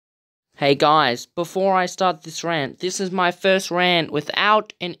Hey guys, before I start this rant, this is my first rant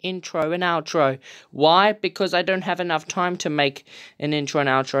without an intro and outro. Why? Because I don't have enough time to make an intro and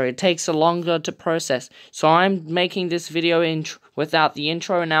outro. It takes longer to process. So I'm making this video without the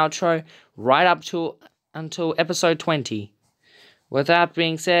intro and outro right up to until episode 20. With that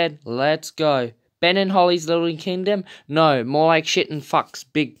being said, let's go. Ben and Holly's Little Kingdom? No, more like shit and fuck's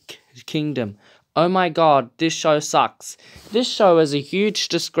big kingdom. Oh my god, this show sucks. This show is a huge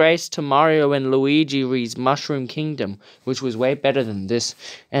disgrace to Mario and Luigi's Mushroom Kingdom, which was way better than this.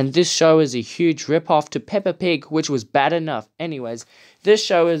 And this show is a huge rip-off to Peppa Pig, which was bad enough. Anyways, this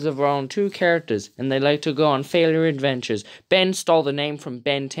show is around two characters, and they like to go on failure adventures. Ben stole the name from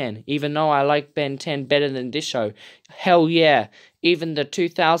Ben 10, even though I like Ben 10 better than this show. Hell yeah, even the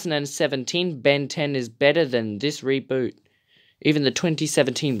 2017 Ben 10 is better than this reboot. Even the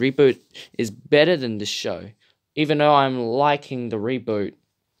 2017 reboot is better than this show, even though I'm liking the reboot.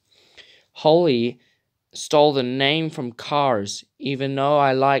 Holly stole the name from Cars, even though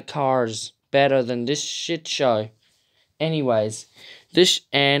I like Cars better than this shit show. Anyways,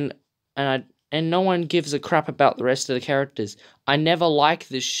 and no one gives a crap about the rest of the characters. I never liked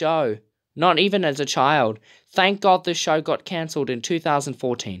this show, not even as a child. Thank God the show got cancelled in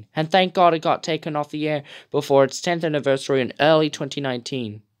 2014, and thank God it got taken off the air before its 10th anniversary in early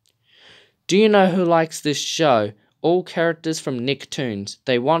 2019. Do you know who likes this show? All characters from Nicktoons.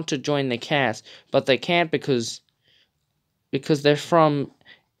 They want to join the cast, but they can't because they're from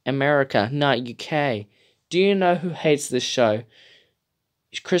America, not UK. Do you know who hates this show?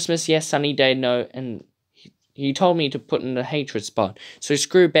 Christmas, yes. Sunny Day, no. And he told me to put in the hatred spot. So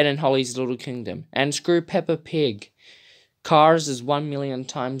screw Ben and Holly's Little Kingdom. And screw Peppa Pig. Cars is 1,000,000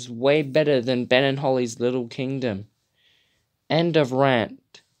 times way better than Ben and Holly's Little Kingdom. End of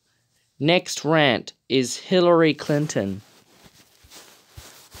rant. Next rant is Hillary Clinton.